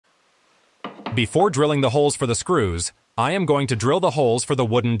Before drilling the holes for the screws, I am going to drill the holes for the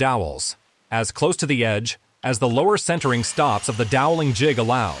wooden dowels, as close to the edge as the lower centering stops of the doweling jig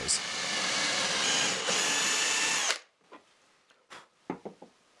allows.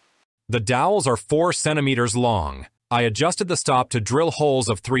 The dowels are 4 centimeters long. I adjusted the stop to drill holes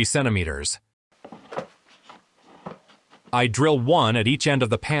of 3 centimeters. I drill 1 at each end of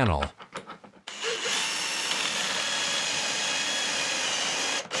the panel.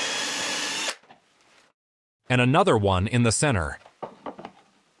 And another one in the center.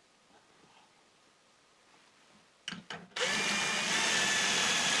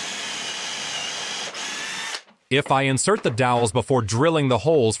 If I insert the dowels before drilling the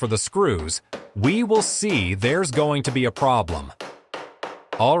holes for the screws, we will see there's going to be a problem.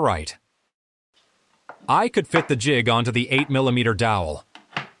 All right. I could fit the jig onto the 8mm dowel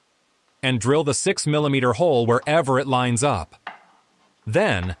and drill the 6mm hole wherever it lines up.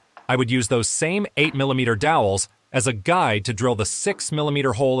 Then, I would use those same 8mm dowels as a guide to drill the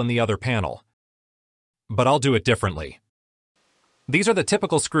 6mm hole in the other panel. But I'll do it differently. These are the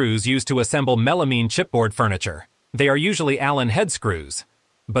typical screws used to assemble melamine chipboard furniture. They are usually Allen head screws,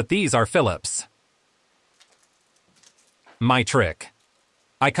 but these are Phillips. My trick.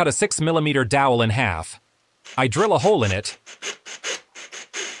 I cut a 6mm dowel in half. I drill a hole in it,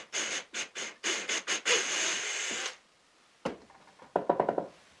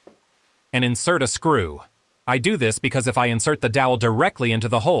 and insert a screw. I do this because if I insert the dowel directly into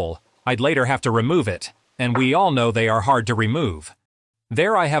the hole, I'd later have to remove it, and we all know they are hard to remove.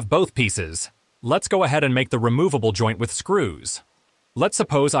 There I have both pieces. Let's go ahead and make the removable joint with screws. Let's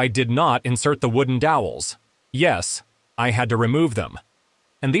suppose I did not insert the wooden dowels. Yes, I had to remove them.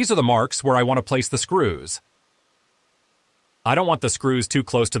 And these are the marks where I want to place the screws. I don't want the screws too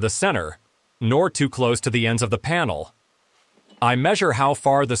close to the center, nor too close to the ends of the panel. I measure how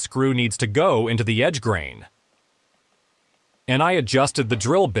far the screw needs to go into the edge grain. And I adjusted the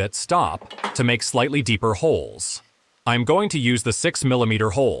drill bit stop to make slightly deeper holes. I'm going to use the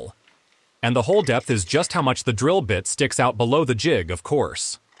 6mm hole. And the hole depth is just how much the drill bit sticks out below the jig, of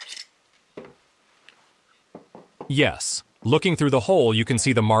course. Yes, looking through the hole you can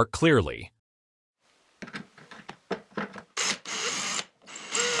see the mark clearly.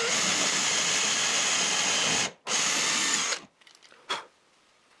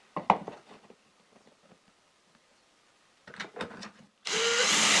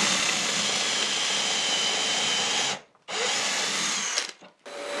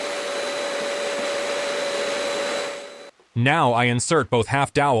 Now I insert both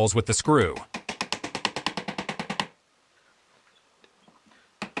half dowels with the screw.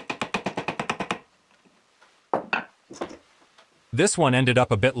 This one ended up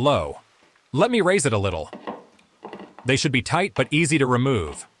a bit low. Let me raise it a little. They should be tight but easy to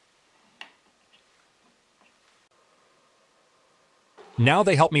remove. Now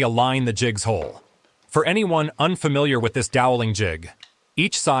they help me align the jig's hole. For anyone unfamiliar with this doweling jig,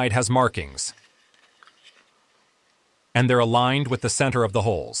 each side has markings, and they're aligned with the center of the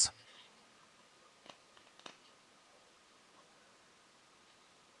holes.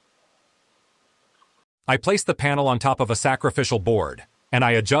 I place the panel on top of a sacrificial board, and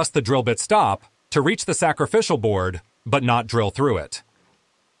I adjust the drill bit stop to reach the sacrificial board, but not drill through it.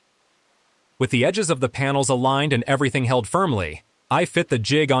 With the edges of the panels aligned and everything held firmly, I fit the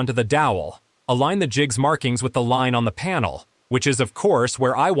jig onto the dowel, align the jig's markings with the line on the panel, which is of course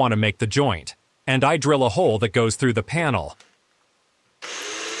where I want to make the joint, and I drill a hole that goes through the panel.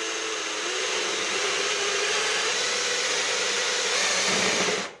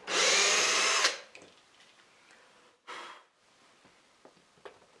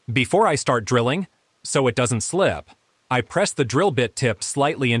 Before I start drilling, so it doesn't slip, I press the drill bit tip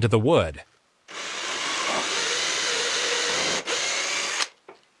slightly into the wood.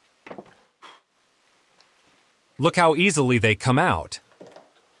 Look how easily they come out.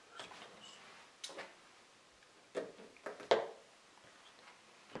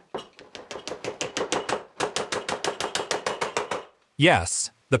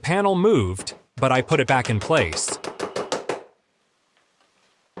 Yes, the panel moved, but I put it back in place.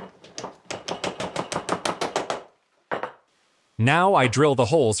 Now I drill the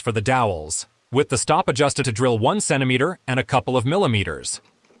holes for the dowels, with the stop adjusted to drill 1 centimeter and a couple of millimeters.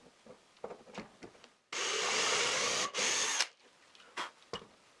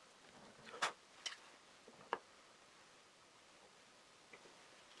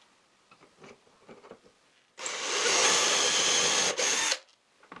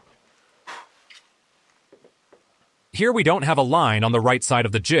 Here we don't have a line on the right side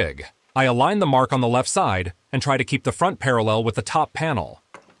of the jig. I align the mark on the left side and try to keep the front parallel with the top panel.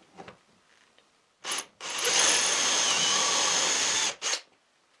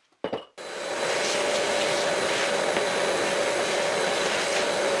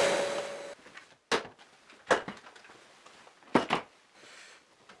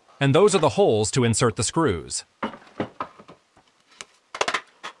 and those are the holes to insert the screws.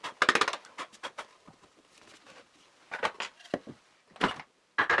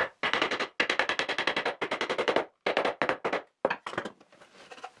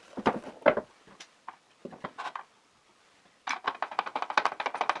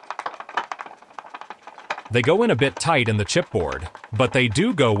 They go in a bit tight in the chipboard, but they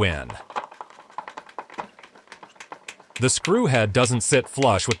do go in. The screw head doesn't sit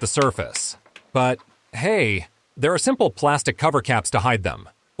flush with the surface. But hey, there are simple plastic cover caps to hide them.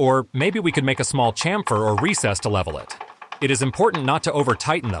 Or maybe we could make a small chamfer or recess to level it. It is important not to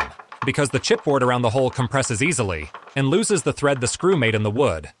over-tighten them, because the chipboard around the hole compresses easily and loses the thread the screw made in the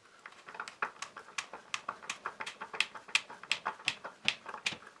wood.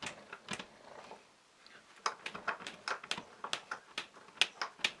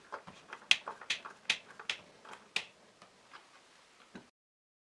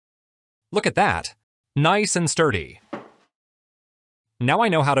 Look at that! Nice and sturdy. Now I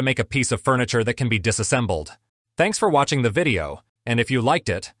know how to make a piece of furniture that can be disassembled. Thanks for watching the video, and if you liked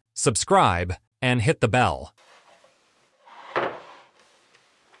it, subscribe and hit the bell.